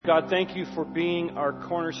God, thank you for being our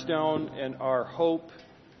cornerstone and our hope.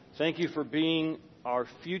 Thank you for being our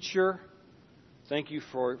future. Thank you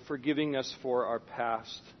for forgiving us for our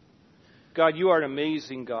past. God, you are an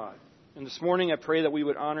amazing God. And this morning I pray that we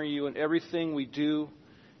would honor you in everything we do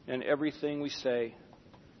and everything we say.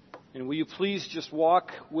 And will you please just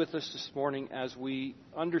walk with us this morning as we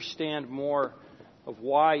understand more of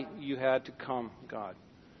why you had to come, God.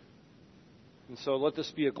 And so let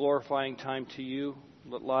this be a glorifying time to you.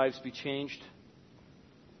 Let lives be changed.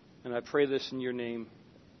 And I pray this in your name.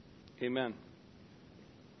 Amen.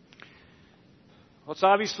 Well, it's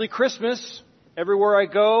obviously Christmas. Everywhere I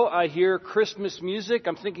go, I hear Christmas music.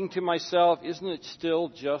 I'm thinking to myself, isn't it still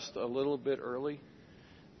just a little bit early?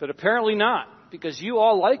 But apparently not, because you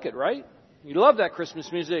all like it, right? You love that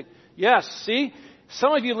Christmas music. Yes, see?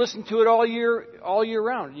 Some of you listen to it all year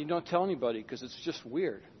round, and you don't tell anybody because it's just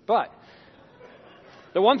weird. But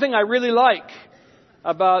the one thing I really like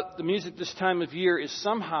about the music this time of year is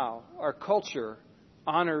somehow our culture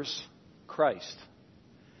honors Christ.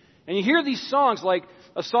 And you hear these songs, like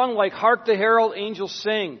a song like Hark the Herald Angels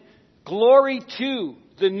Sing, Glory to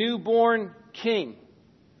the Newborn King.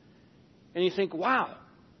 And you think, wow,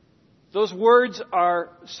 those words are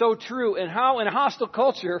so true. And how in a hostile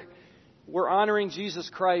culture we're honoring Jesus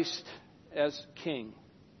Christ as King.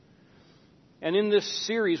 And in this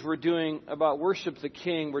series we're doing about Worship the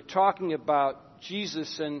King, we're talking about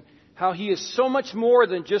Jesus and how he is so much more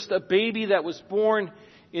than just a baby that was born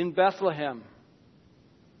in Bethlehem.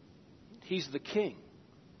 He's the King.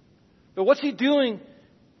 But what's he doing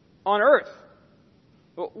on earth?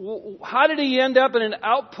 How did he end up in an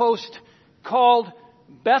outpost called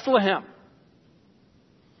Bethlehem?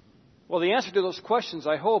 Well, the answer to those questions,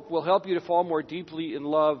 I hope, will help you to fall more deeply in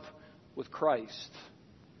love with Christ.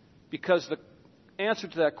 Because the answer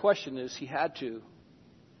to that question is he had to.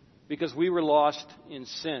 Because we were lost in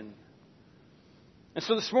sin. And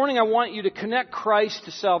so this morning I want you to connect Christ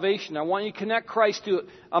to salvation. I want you to connect Christ to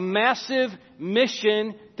a massive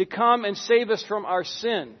mission to come and save us from our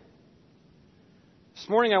sin. This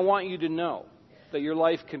morning I want you to know that your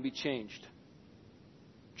life can be changed.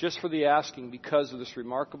 Just for the asking, because of this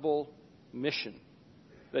remarkable mission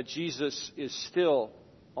that Jesus is still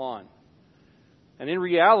on. And in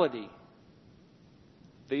reality,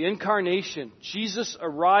 the incarnation, Jesus'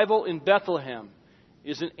 arrival in Bethlehem,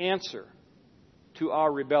 is an answer to our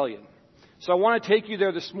rebellion. So I want to take you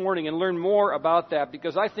there this morning and learn more about that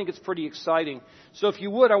because I think it's pretty exciting. So if you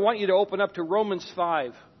would, I want you to open up to Romans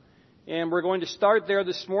 5. And we're going to start there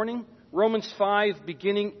this morning. Romans 5,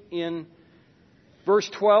 beginning in verse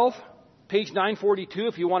 12, page 942,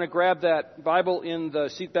 if you want to grab that Bible in the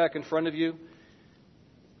seat back in front of you.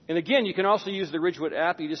 And again, you can also use the Ridgewood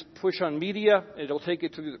app. You just push on media. It'll take you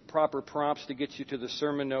to the proper prompts to get you to the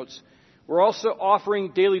sermon notes. We're also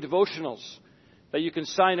offering daily devotionals that you can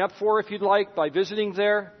sign up for if you'd like by visiting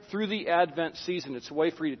there through the Advent season. It's a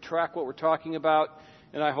way for you to track what we're talking about,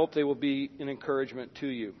 and I hope they will be an encouragement to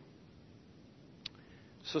you.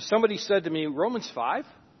 So somebody said to me, Romans 5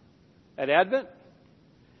 at Advent?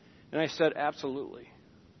 And I said, absolutely.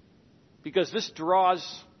 Because this draws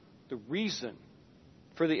the reason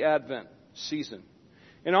for the Advent season.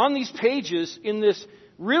 And on these pages, in this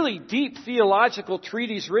really deep theological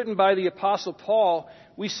treatise written by the Apostle Paul,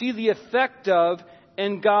 we see the effect of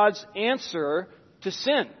and God's answer to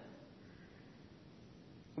sin.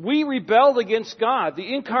 We rebelled against God.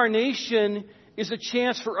 The incarnation is a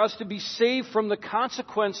chance for us to be saved from the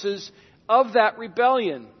consequences of that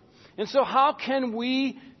rebellion. And so how can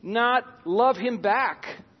we not love him back?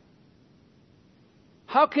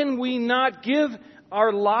 How can we not give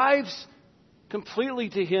our lives completely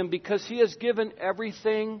to him because he has given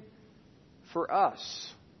everything for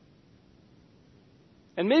us?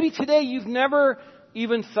 And maybe today you've never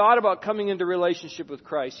even thought about coming into relationship with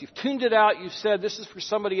Christ. You've tuned it out. You've said, this is for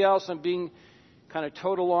somebody else. I'm being kind of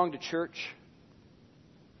towed along to church.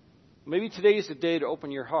 Maybe today is the day to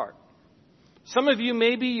open your heart. Some of you,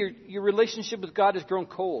 maybe your relationship with God has grown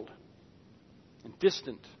cold and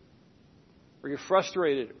distant. Or you're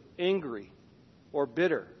frustrated, angry, or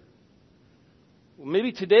bitter. Well,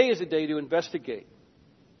 maybe today is a day to investigate,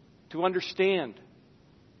 to understand,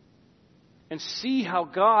 and see how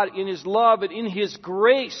God, in his love and in his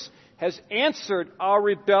grace, has answered our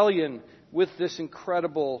rebellion with this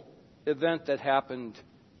incredible event that happened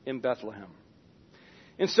in Bethlehem.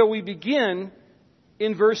 And so we begin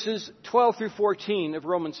in verses 12 through 14 of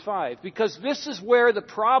Romans 5, because this is where the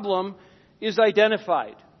problem is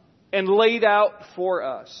identified and laid out for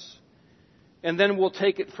us. And then we'll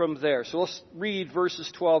take it from there. So let's read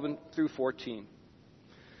verses 12 through 14.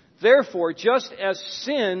 Therefore, just as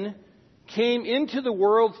sin came into the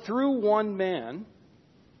world through one man,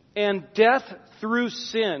 and death through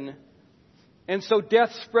sin, and so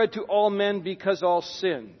death spread to all men because all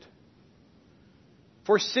sinned.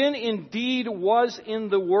 For sin indeed was in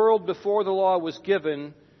the world before the law was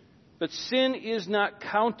given, but sin is not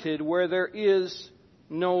counted where there is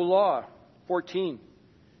no law. 14.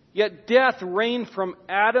 Yet death reigned from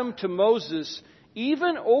Adam to Moses,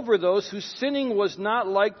 even over those whose sinning was not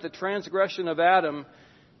like the transgression of Adam,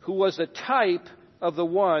 who was a type of the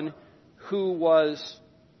one who was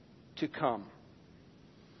to come.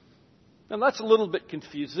 Now that's a little bit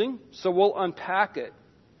confusing, so we'll unpack it.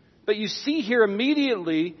 But you see here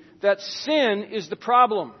immediately that sin is the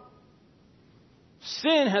problem.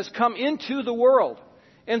 Sin has come into the world.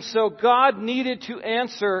 And so God needed to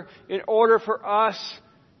answer in order for us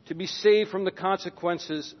to be saved from the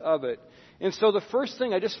consequences of it. And so the first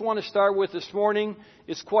thing I just want to start with this morning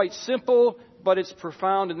is quite simple, but it's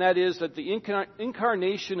profound, and that is that the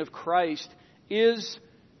incarnation of Christ is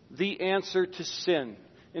the answer to sin.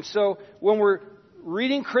 And so when we're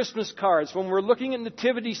reading Christmas cards, when we're looking at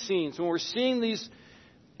nativity scenes, when we're seeing these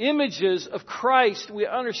images of Christ, we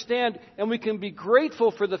understand and we can be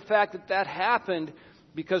grateful for the fact that that happened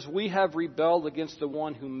because we have rebelled against the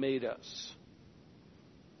one who made us.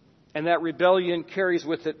 And that rebellion carries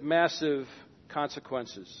with it massive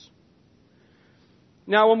consequences.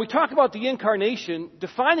 Now, when we talk about the incarnation,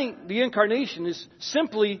 defining the incarnation is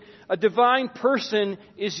simply a divine person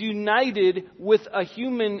is united with a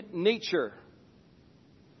human nature.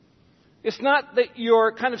 It's not that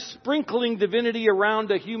you're kind of sprinkling divinity around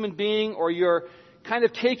a human being, or you're kind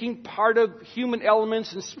of taking part of human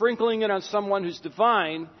elements and sprinkling it on someone who's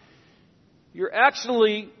divine. You're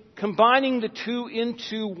actually combining the two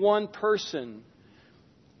into one person.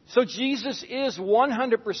 So Jesus is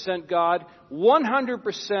 100% God,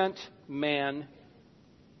 100% man.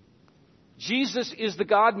 Jesus is the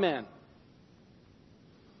God-man.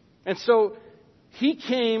 And so He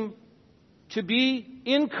came to be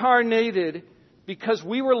incarnated because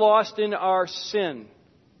we were lost in our sin.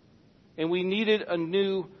 And we needed a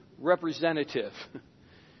new representative.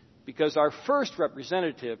 Because our first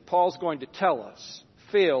representative, Paul's going to tell us,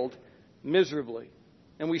 failed miserably.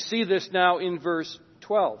 And we see this now in verse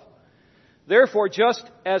 12. Therefore, just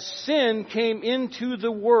as sin came into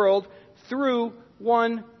the world through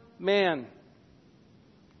one man.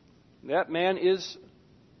 That man is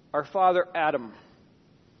our father Adam,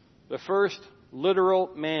 the first literal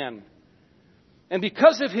man. And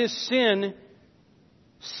because of his sin,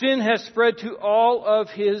 sin has spread to all of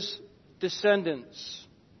his descendants.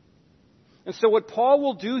 And so what Paul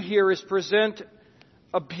will do here is present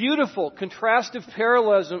a beautiful contrastive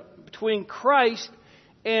parallelism between Christ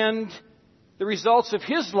and the results of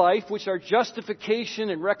His life, which are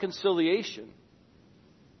justification and reconciliation,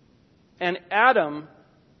 and Adam,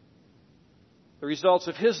 the results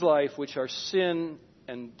of his life, which are sin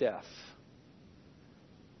and death.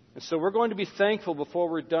 And so we're going to be thankful before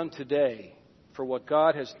we're done today for what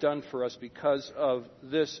God has done for us because of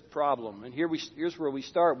this problem. And here's where we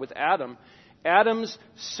start with Adam. Adam's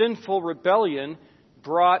sinful rebellion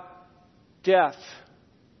brought death.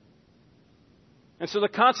 And so the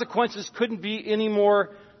consequences couldn't be any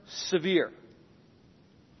more severe.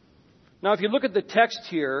 Now, if you look at the text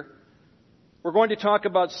here, we're going to talk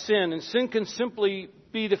about sin. And sin can simply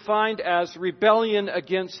be defined as rebellion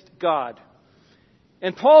against God.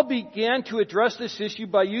 And Paul began to address this issue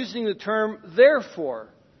by using the term therefore.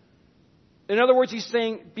 In other words, he's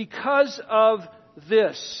saying because of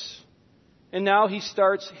this. And now he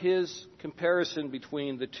starts his comparison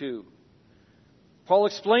between the two. Paul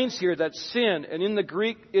explains here that sin, and in the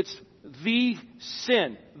Greek it's the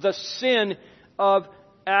sin of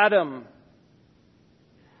Adam,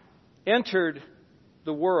 entered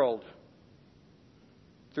the world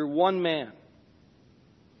through one man.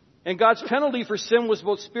 And God's penalty for sin was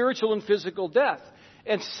both spiritual and physical death.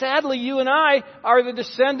 And sadly, you and I are the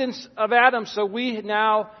descendants of Adam, so we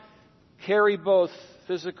now carry both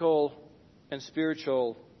physical and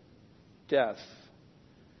spiritual death.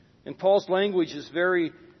 And Paul's language is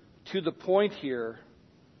very to the point here.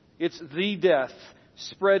 It's the death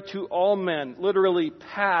spread to all men, literally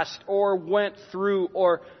passed or went through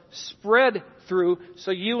or spread through.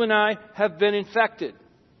 So you and I have been infected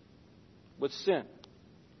with sin.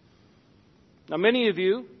 Now, many of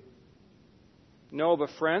you know of a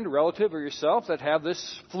friend, relative, or yourself that have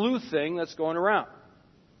this flu thing that's going around.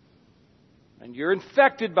 And you're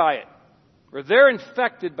infected by it. Or they're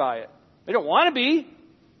infected by it. They don't want to be.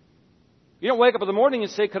 You don't wake up in the morning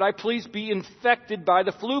and say, could I please be infected by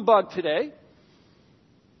the flu bug today?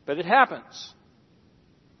 But it happens.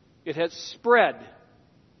 It has spread.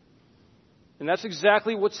 And that's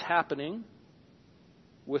exactly what's happening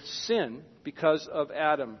with sin because of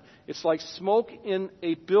Adam. It's like smoke in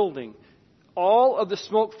a building. All of the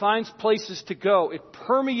smoke finds places to go. It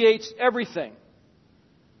permeates everything.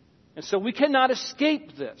 And so we cannot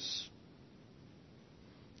escape this.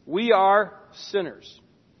 We are sinners.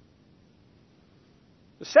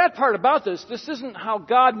 The sad part about this isn't how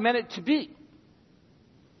God meant it to be.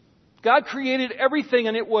 God created everything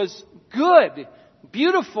and it was good,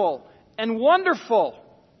 beautiful, and wonderful.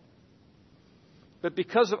 But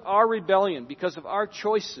because of our rebellion, because of our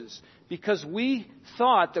choices, because we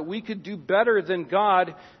thought that we could do better than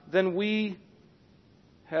God, then we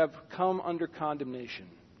have come under condemnation.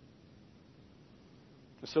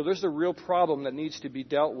 So there's a real problem that needs to be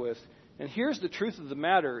dealt with. And here's the truth of the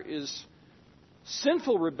matter is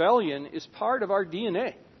sinful rebellion is part of our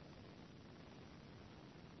DNA.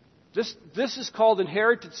 This is called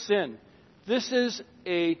inherited sin. This is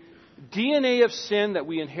a DNA of sin that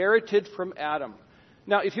we inherited from Adam.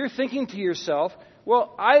 Now, if you're thinking to yourself,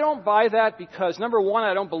 well, I don't buy that because, number one,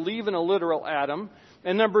 I don't believe in a literal Adam.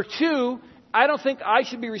 And number two, I don't think I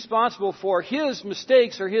should be responsible for his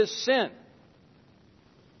mistakes or his sin.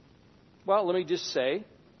 Well, let me just say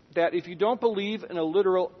that if you don't believe in a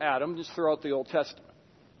literal Adam, just throw out the Old Testament.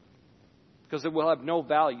 Because it will have no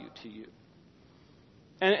value to you.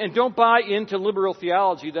 And don't buy into liberal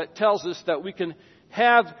theology that tells us that we can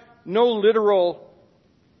have no literal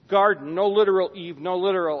garden, no literal Eve, no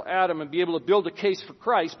literal Adam, and be able to build a case for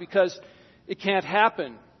Christ, because it can't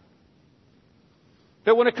happen.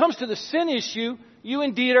 But when it comes to the sin issue, you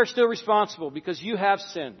indeed are still responsible because you have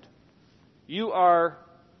sinned. You are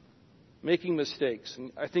making mistakes,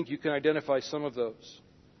 and I think you can identify some of those.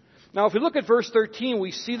 Now, if we look at verse 13,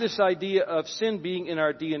 we see this idea of sin being in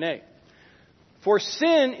our DNA. For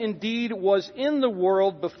sin indeed was in the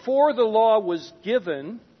world before the law was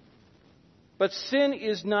given, but sin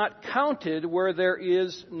is not counted where there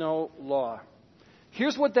is no law.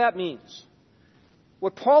 Here's what that means.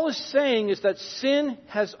 What Paul is saying is that sin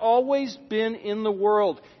has always been in the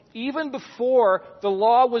world, even before the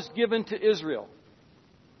law was given to Israel.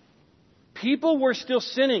 People were still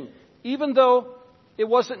sinning, even though it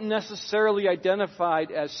wasn't necessarily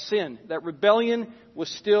identified as sin. That rebellion was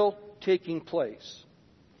still taking place.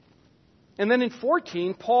 And then in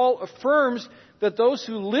 14, Paul affirms that those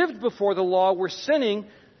who lived before the law were sinning,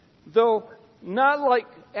 though not like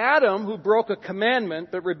Adam, who broke a commandment,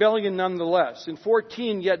 but rebellion nonetheless. In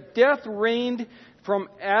 14, yet death reigned from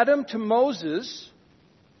Adam to Moses,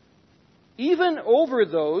 even over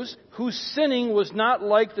those whose sinning was not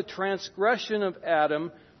like the transgression of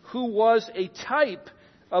Adam, who was a type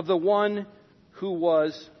of the one who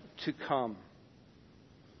was to come.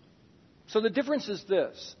 So the difference is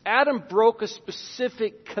this. Adam broke a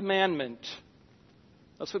specific commandment.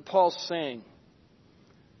 That's what Paul's saying.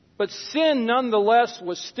 But sin, nonetheless,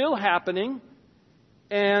 was still happening,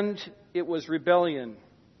 and it was rebellion.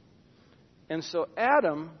 And so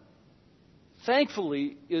Adam,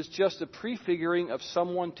 thankfully, is just a prefiguring of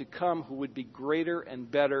someone to come who would be greater and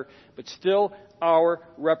better, but still our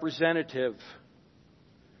representative.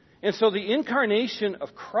 And so the incarnation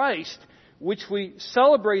of Christ, which we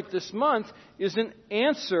celebrate this month, is an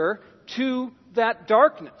answer to that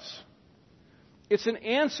darkness. It's an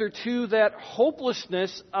answer to that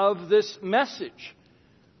hopelessness of this message.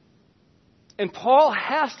 And Paul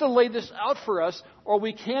has to lay this out for us, or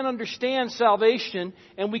we can't understand salvation,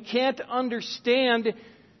 and we can't understand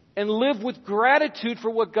and live with gratitude for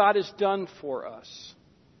what God has done for us.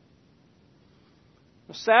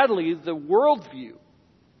 Sadly, the worldview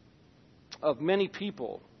of many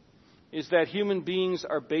people is that human beings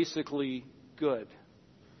are basically good.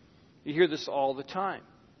 You hear this all the time.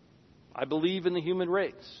 I believe in the human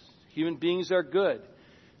race. Human beings are good.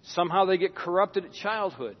 Somehow they get corrupted at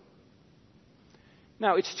childhood.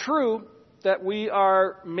 Now, it's true that we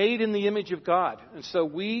are made in the image of God. And so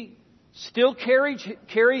we still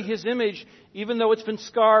carry His image, even though it's been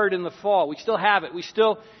scarred in the fall. We still have it. We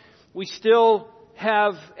still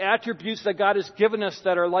have attributes that God has given us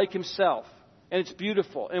that are like Himself. And it's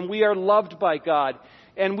beautiful. And we are loved by God.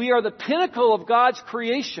 And we are the pinnacle of God's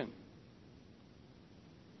creation.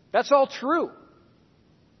 That's all true.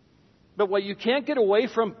 But what you can't get away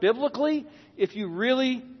from biblically, if you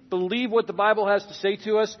really believe what the Bible has to say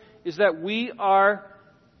to us, is that we are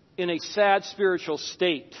in a sad spiritual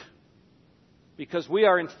state. Because we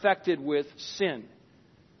are infected with sin.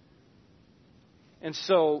 And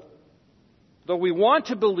so, though we want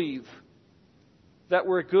to believe that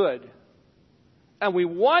we're good, and we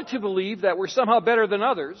want to believe that we're somehow better than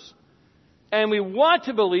others, and we want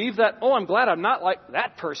to believe that, oh, I'm glad I'm not like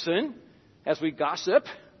that person, as we gossip,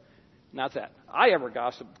 Not that I ever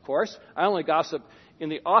gossip, of course. I only gossip in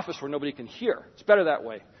the office where nobody can hear. It's better that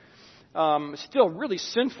way. Still really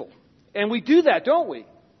sinful. And we do that, don't we?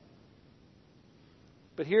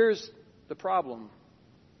 But here's the problem.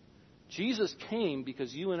 Jesus came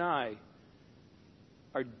because you and I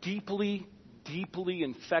are deeply, deeply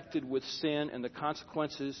infected with sin, and the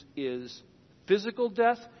consequences is physical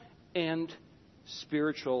death and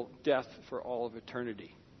spiritual death for all of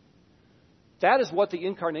eternity. That is what the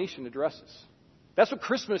incarnation addresses. That's what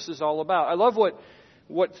Christmas is all about. I love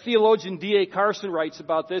what theologian D.A. Carson writes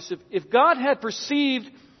about this. If God had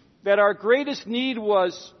perceived that our greatest need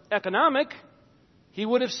was economic, He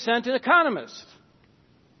would have sent an economist.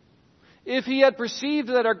 If He had perceived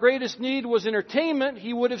that our greatest need was entertainment,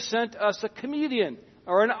 He would have sent us a comedian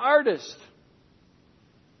or an artist.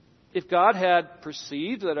 If God had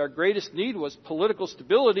perceived that our greatest need was political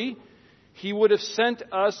stability, He would have sent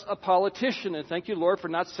us a politician. And thank you, Lord, for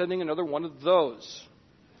not sending another one of those.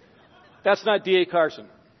 That's not D.A. Carson.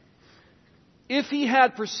 If He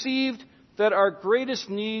had perceived that our greatest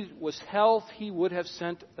need was health, He would have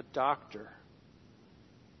sent a doctor.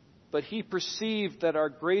 But He perceived that our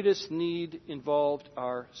greatest need involved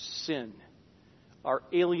our sin, our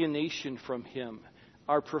alienation from Him,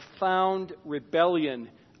 our profound rebellion,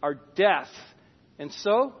 our death. And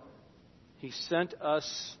so, He sent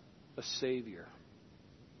us a Savior.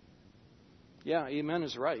 Yeah, amen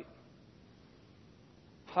is right.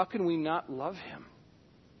 How can we not love Him?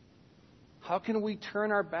 How can we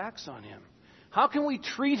turn our backs on Him? How can we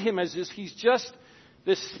treat Him as if He's just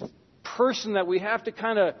this person that we have to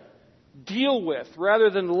kind of deal with rather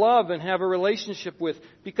than love and have a relationship with?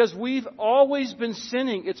 Because we've always been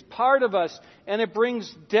sinning. It's part of us, and it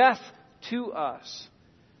brings death to us.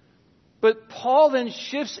 But Paul then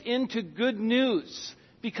shifts into good news,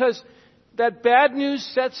 because that bad news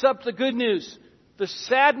sets up the good news. The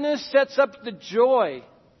sadness sets up the joy.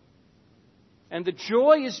 And the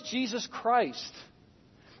joy is Jesus Christ.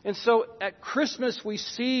 And so at Christmas we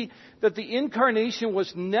see that the incarnation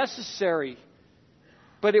was necessary,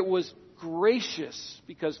 but it was gracious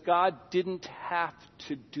because God didn't have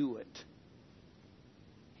to do it.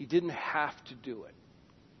 He didn't have to do it.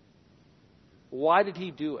 Why did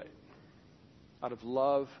He do it? Out of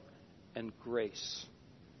love and grace.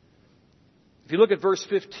 If you look at verse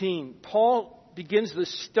 15, Paul begins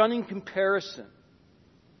this stunning comparison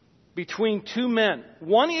between two men.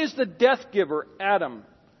 One is the death giver, Adam,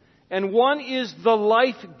 and one is the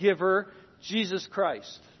life giver, Jesus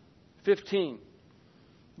Christ. 15.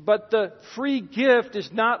 But the free gift is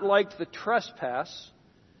not like the trespass.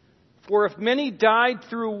 For if many died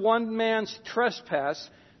through one man's trespass,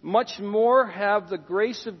 much more have the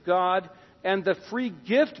grace of God and the free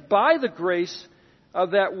gift by the grace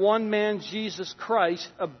of that one man, Jesus Christ,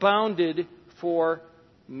 abounded for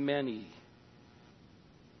many.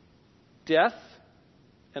 Death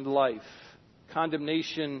and life,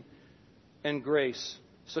 condemnation and grace.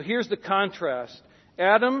 So here's the contrast.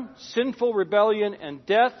 Adam, sinful rebellion and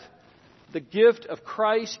death. The gift of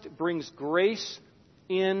Christ brings grace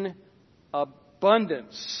in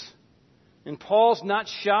abundance. And Paul's not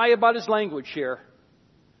shy about his language here.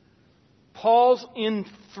 Paul's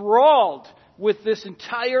enthralled with this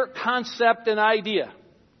entire concept and idea.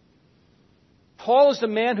 Paul is a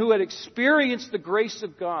man who had experienced the grace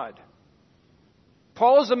of God.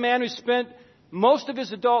 Paul is a man who spent most of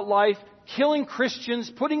his adult life killing Christians,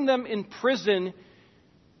 putting them in prison,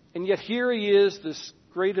 and yet here he is, this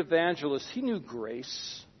great evangelist. He knew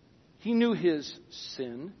grace. He knew his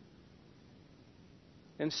sin.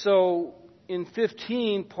 And so in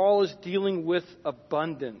 15, Paul is dealing with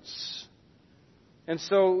abundance. And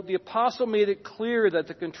so the apostle made it clear that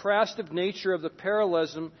the contrastive nature of the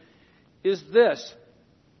parallelism is this.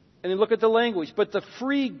 And then look at the language. But the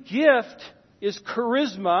free gift is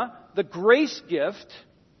charisma. The grace gift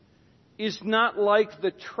is not like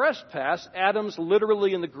the trespass. Adam's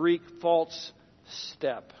literally in the Greek false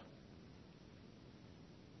step.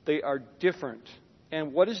 They are different.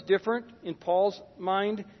 And what is different in Paul's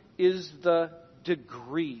mind is the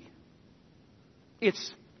degree.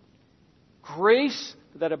 It's grace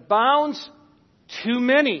that abounds to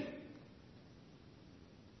many.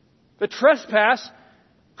 The trespass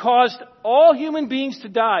caused all human beings to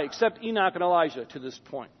die except Enoch and Elijah to this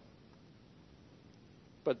point.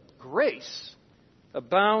 But grace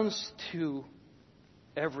abounds to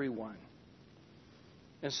everyone.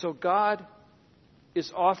 And so God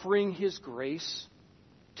is offering His grace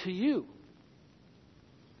to you.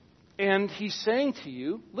 And He's saying to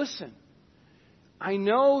you, listen, I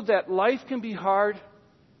know that life can be hard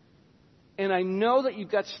And I know that you've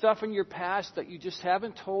got stuff in your past that you just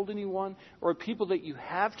haven't told anyone, or people that you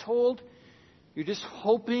have told. You're just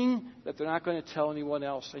hoping that they're not going to tell anyone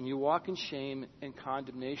else, and you walk in shame and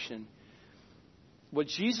condemnation. What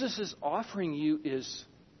Jesus is offering you is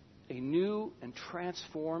a new and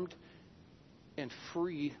transformed and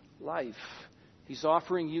free life. He's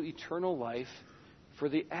offering you eternal life for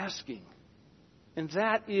the asking. And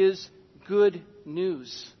that is good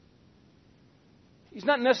news. He's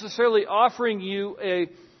not necessarily offering you a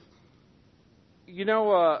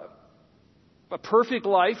perfect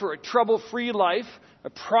life or a trouble-free life, a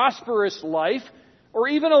prosperous life, or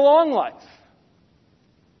even a long life.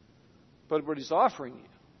 But what He's offering you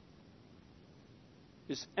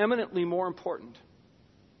is eminently more important,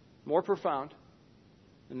 more profound,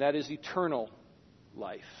 and that is eternal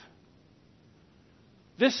life.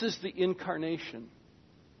 This is the incarnation.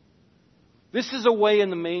 This is a way in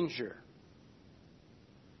the manger.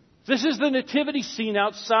 This is the nativity scene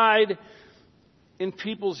outside in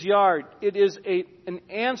people's yard. It is an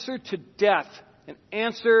answer to death, an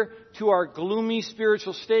answer to our gloomy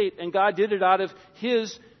spiritual state. And God did it out of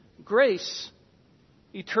His grace,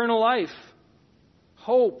 eternal life,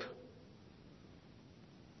 hope.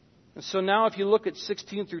 And so now if you look at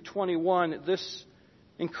 16 through 21, this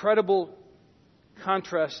incredible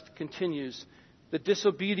contrast continues. The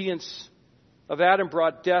disobedience of Adam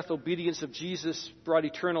brought death. Obedience of Jesus brought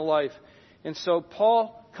eternal life. And so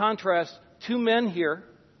Paul contrasts two men here.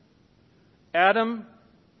 Adam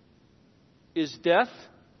is death.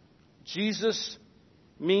 Jesus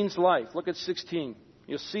means life. Look at 16.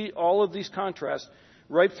 You'll see all of these contrasts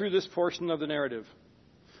right through this portion of the narrative.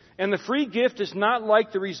 And the free gift is not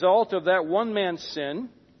like the result of that one man's sin.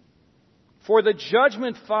 For the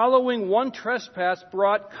judgment following one trespass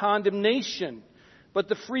brought condemnation. But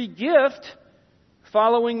the free gift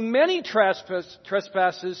following many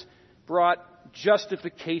trespasses brought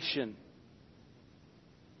justification.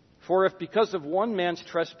 For if because of one man's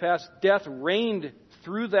trespass death reigned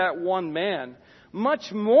through that one man,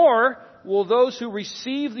 much more will those who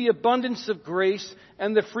receive the abundance of grace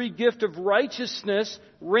and the free gift of righteousness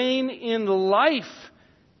reign in life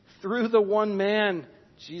through the one man,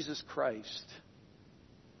 Jesus Christ.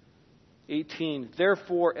 18.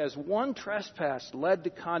 Therefore, as one trespass led to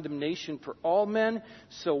condemnation for all men,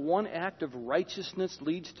 so one act of righteousness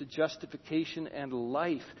leads to justification and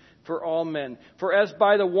life for all men. For as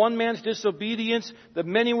by the one man's disobedience the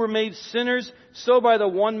many were made sinners, so by the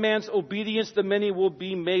one man's obedience the many will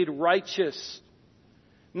be made righteous.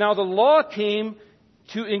 Now the law came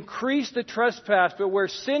to increase the trespass, but where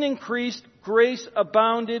sin increased, grace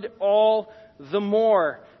abounded all the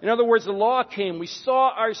more. In other words, the law came. We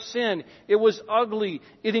saw our sin. It was ugly.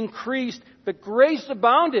 It increased. But grace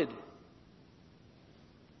abounded.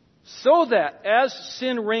 So that as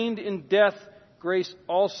sin reigned in death, grace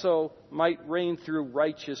also might reign through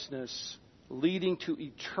righteousness, leading to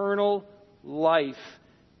eternal life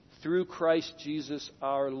through Christ Jesus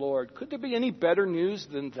our Lord. Could there be any better news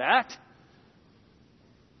than that?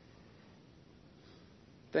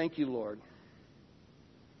 Thank you, Lord.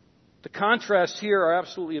 The contrasts here are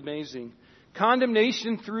absolutely amazing.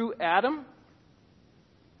 Condemnation through Adam,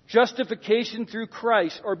 justification through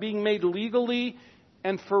Christ, or being made legally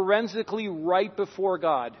and forensically right before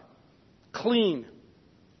God. Clean.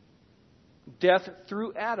 Death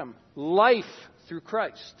through Adam. Life through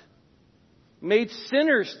Christ. Made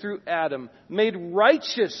sinners through Adam. Made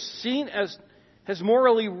righteous, seen as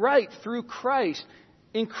morally right through Christ.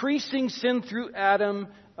 Increasing sin through Adam.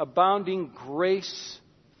 Abounding grace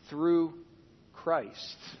through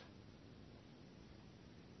Christ.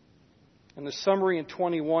 And the summary in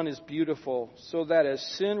 21 is beautiful. So that as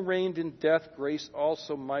sin reigned in death, grace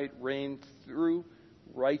also might reign through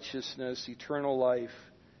righteousness, eternal life.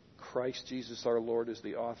 Christ Jesus our Lord is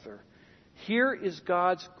the author. Here is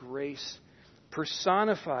God's grace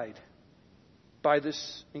personified by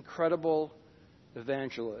this incredible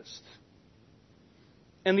evangelist.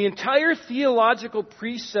 And the entire theological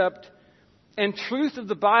precept and truth of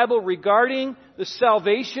the Bible regarding the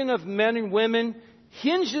salvation of men and women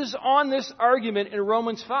hinges on this argument in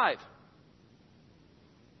Romans 5.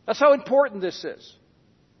 That's how important this is.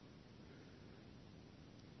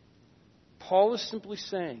 Paul is simply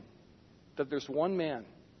saying that there's one man,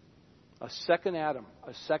 a second Adam,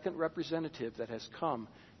 a second representative that has come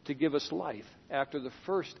to give us life after the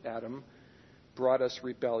first Adam brought us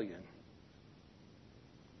rebellion.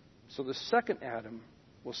 So the second Adam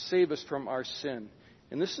will save us from our sin.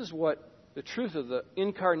 And this is what the truth of the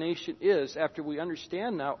incarnation is. After we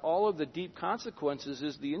understand now all of the deep consequences,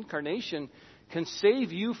 is the incarnation can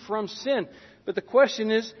save you from sin. But the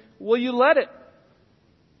question is, will you let it?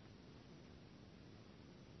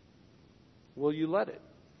 Will you let it?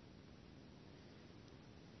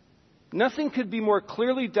 Nothing could be more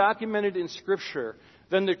clearly documented in Scripture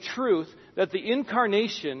than the truth that the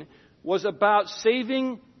incarnation was about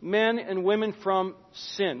saving men and women from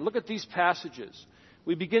sin. Look at these passages.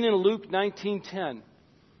 We begin in Luke 19:10.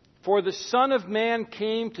 For the Son of Man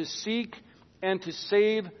came to seek and to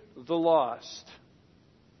save the lost.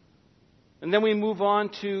 And then we move on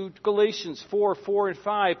to Galatians 4:4 and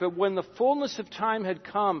 5. But when the fullness of time had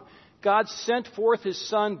come, God sent forth His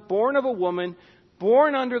Son, born of a woman,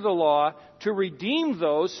 born under the law, to redeem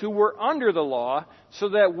those who were under the law, so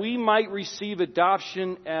that we might receive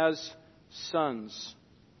adoption as sons.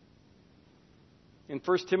 In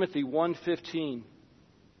 1 Timothy 1:15,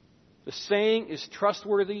 the saying is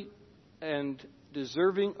trustworthy and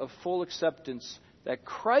deserving of full acceptance, that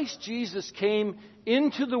Christ Jesus came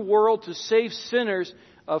into the world to save sinners,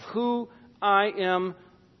 of who I am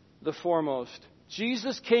the foremost.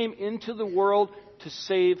 Jesus came into the world to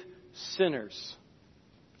save sinners.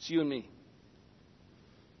 It's you and me.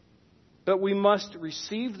 But we must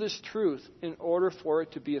receive this truth in order for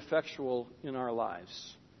it to be effectual in our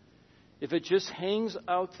lives. If it just hangs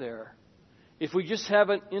out there, if we just have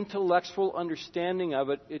an intellectual understanding of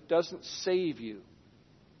it, it doesn't save you.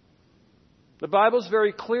 The Bible's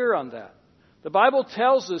very clear on that. The Bible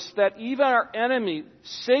tells us that even our enemy,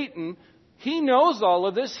 Satan, he knows all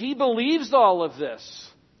of this. He believes all of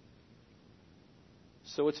this.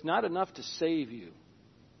 So it's not enough to save you.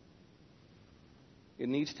 It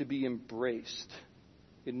needs to be embraced.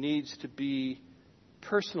 It needs to be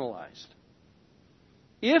personalized.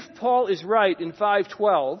 If Paul is right in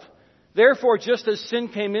 5:12, therefore just as sin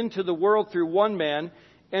came into the world through one man,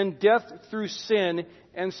 and death through sin,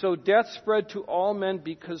 and so death spread to all men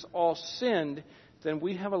because all sinned, then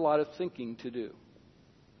we have a lot of thinking to do.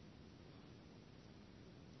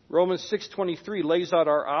 Romans 6:23 lays out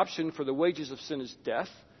our option. For the wages of sin is death,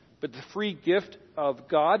 but the free gift of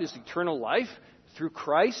God is eternal life through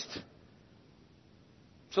Christ.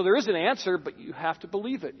 So there is an answer, but you have to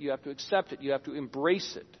believe it. You have to accept it. You have to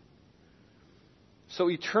embrace it. So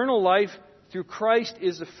eternal life through Christ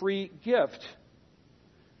is a free gift.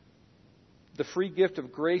 The free gift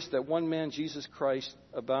of grace that one man, Jesus Christ,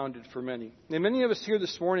 abounded for many. And many of us here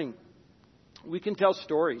this morning, we can tell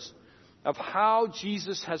stories of how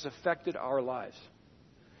Jesus has affected our lives.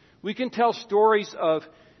 We can tell stories of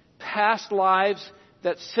past lives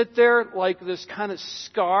that sit there like this kind of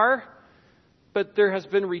scar, but there has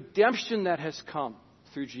been redemption that has come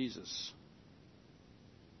through Jesus.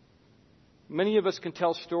 Many of us can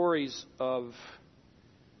tell stories of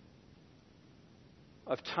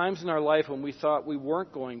times in our life when we thought we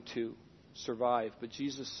weren't going to survive, but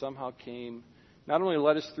Jesus somehow came, not only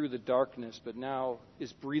led us through the darkness, but now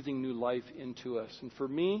is breathing new life into us. And for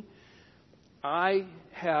me, I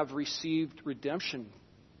have received redemption.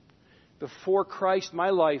 Before Christ, my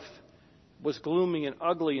life was gloomy and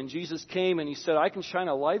ugly, and Jesus came and He said, I can shine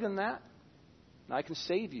a light in that, and I can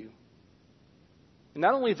save you. And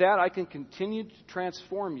not only that, I can continue to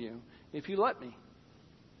transform you if you let me.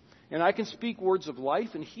 And I can speak words of life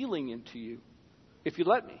and healing into you if you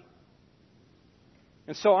let me.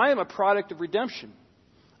 And so I am a product of redemption.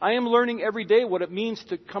 I am learning every day what it means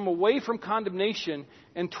to come away from condemnation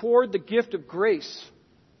and toward the gift of grace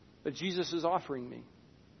that Jesus is offering me.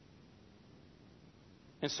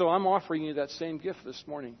 And so I'm offering you that same gift this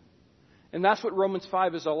morning. And that's what Romans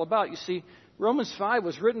 5 is all about. You see, Romans 5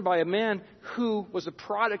 was written by a man who was a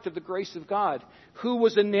product of the grace of God, who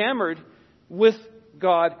was enamored with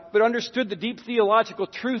God, but understood the deep theological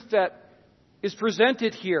truth that is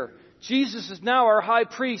presented here. Jesus is now our high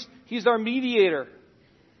priest. He's our mediator.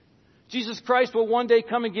 Jesus Christ will one day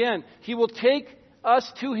come again. He will take us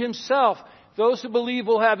to Himself. Those who believe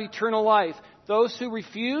will have eternal life. Those who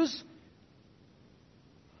refuse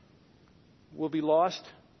will be lost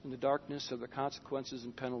in the darkness of the consequences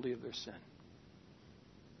and penalty of their sin.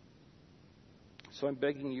 So I'm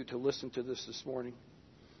begging you to listen to this morning,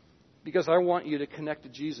 because I want you to connect to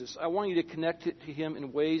Jesus. I want you to connect to Him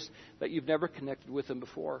in ways that you've never connected with Him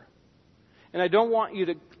before. And I don't want you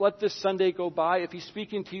to let this Sunday go by if He's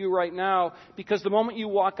speaking to you right now, because the moment you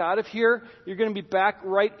walk out of here, you're going to be back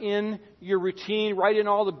right in your routine, right in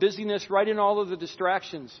all the busyness, right in all of the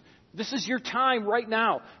distractions. This is your time right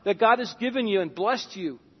now that God has given you and blessed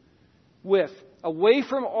you with, away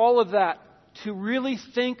from all of that, to really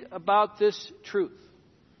think about this truth.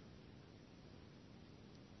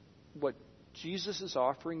 What Jesus is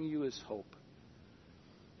offering you is hope.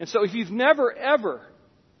 And so if you've never, ever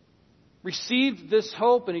received this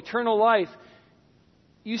hope and eternal life,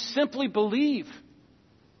 you simply believe.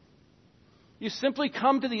 You simply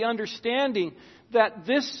come to the understanding that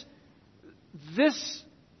this this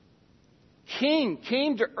King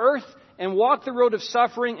came to earth and walked the road of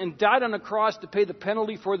suffering and died on a cross to pay the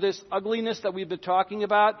penalty for this ugliness that we've been talking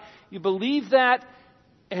about. You believe that,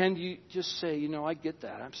 and you just say, I get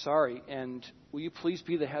that. I'm sorry. And will you please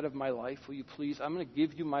be the head of my life? Will you please? I'm going to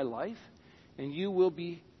give you my life, and you will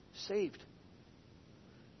be saved.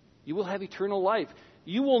 You will have eternal life.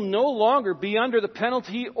 You will no longer be under the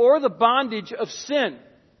penalty or the bondage of sin.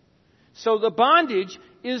 So the bondage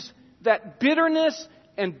is that bitterness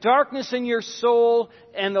and darkness in your soul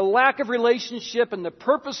and the lack of relationship and the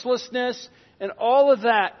purposelessness and all of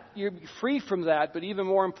that. You're free from that, but even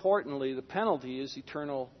more importantly, the penalty is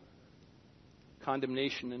eternal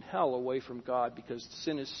condemnation in hell away from God, because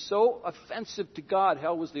sin is so offensive to God.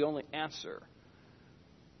 Hell was the only answer.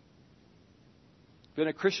 Been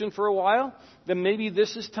a Christian for a while? Then maybe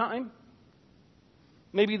this is time.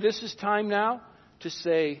 Maybe this is time now to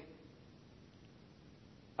say,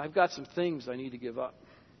 I've got some things I need to give up.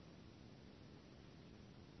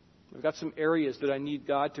 I've got some areas that I need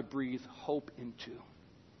God to breathe hope into.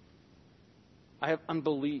 I have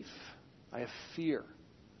unbelief. I have fear.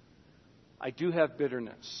 I do have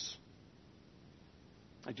bitterness.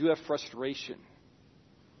 I do have frustration.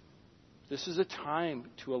 This is a time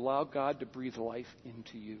to allow God to breathe life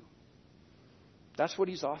into you. That's what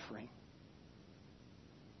He's offering.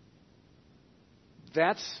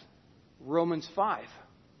 That's Romans 5.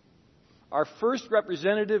 Our first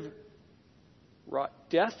representative brought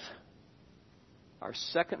death. Our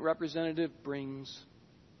second representative brings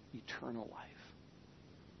eternal life.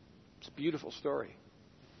 It's a beautiful story.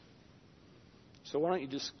 So why don't you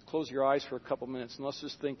just close your eyes for a couple minutes and let's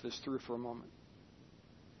just think this through for a moment.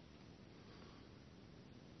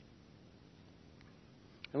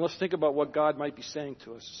 And let's think about what God might be saying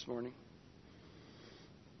to us this morning.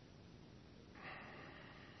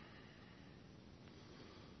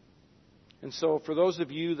 And so for those of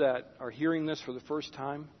you that are hearing this for the first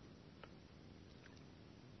time,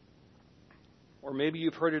 or maybe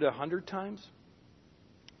you've heard it 100 times,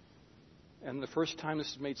 and the first time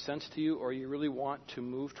this has made sense to you, or you really want to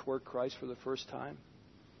move toward Christ for the first time,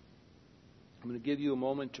 I'm going to give you a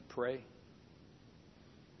moment to pray.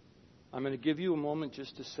 I'm going to give you a moment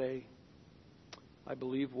just to say, I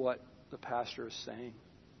believe what the pastor is saying.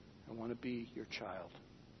 I want to be your child.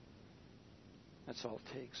 That's all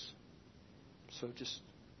it takes. So just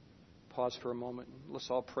pause for a moment. Let's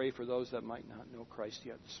all pray for those that might not know Christ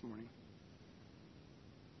yet this morning.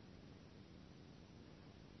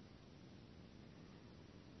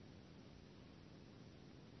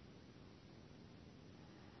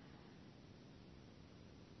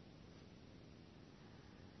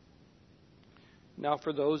 Now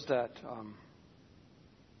for those that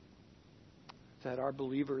are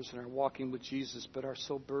believers and are walking with Jesus but are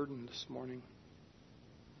so burdened this morning,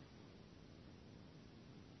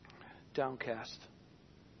 downcast,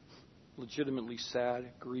 legitimately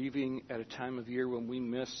sad, grieving at a time of year when we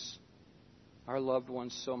miss our loved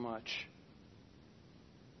ones so much,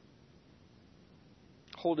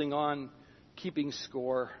 holding on, keeping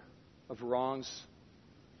score of wrongs,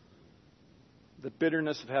 the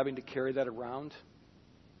bitterness of having to carry that around,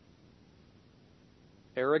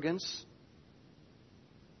 arrogance,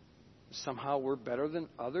 somehow we're better than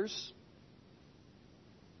others,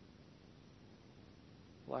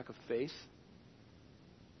 lack of faith.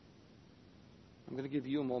 I'm going to give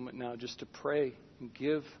you a moment now just to pray and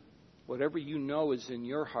give whatever you know is in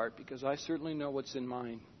your heart, because I certainly know what's in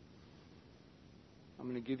mine. I'm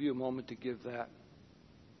going to give you a moment to give that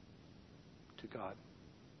to God.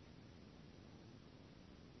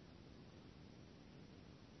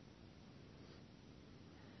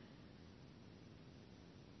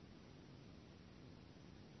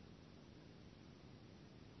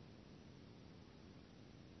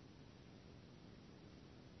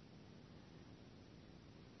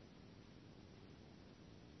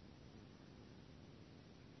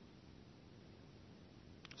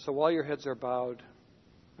 So while your heads are bowed,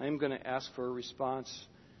 I am going to ask for a response.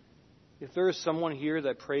 If there is someone here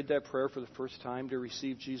that prayed that prayer for the first time to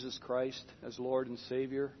receive Jesus Christ as Lord and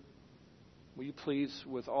Savior, will you please,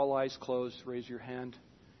 with all eyes closed, raise your hand,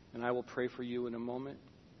 and I will pray for you in a moment.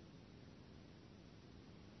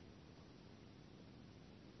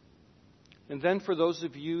 And then for those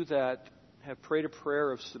of you that have prayed a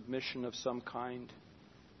prayer of submission of some kind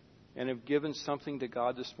and have given something to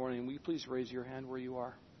God this morning, will you please raise your hand where you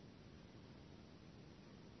are?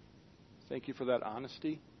 Thank you for that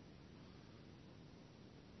honesty.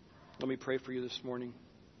 Let me pray for you this morning.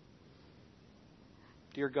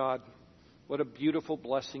 Dear God, what a beautiful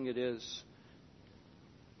blessing it is.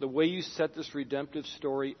 The way you set this redemptive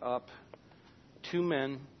story up, two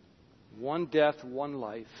men one death, one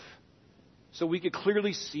life, so we could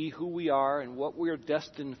clearly see who we are and what we are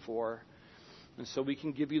destined for, and so we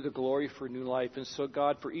can give you the glory for new life. And so,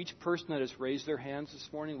 God, for each person that has raised their hands this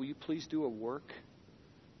morning, will you please do a work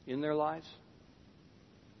in their lives?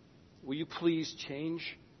 Will you please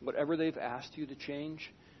change whatever they've asked you to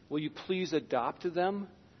change? Will you please adopt them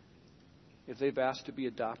if they've asked to be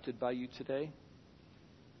adopted by you today?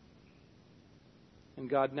 And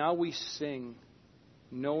God, now we sing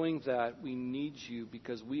knowing that we need you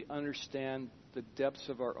because we understand the depths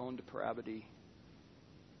of our own depravity.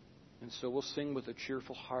 And so we'll sing with a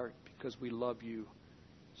cheerful heart because we love you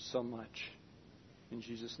so much. In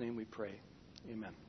Jesus' name we pray. Amen.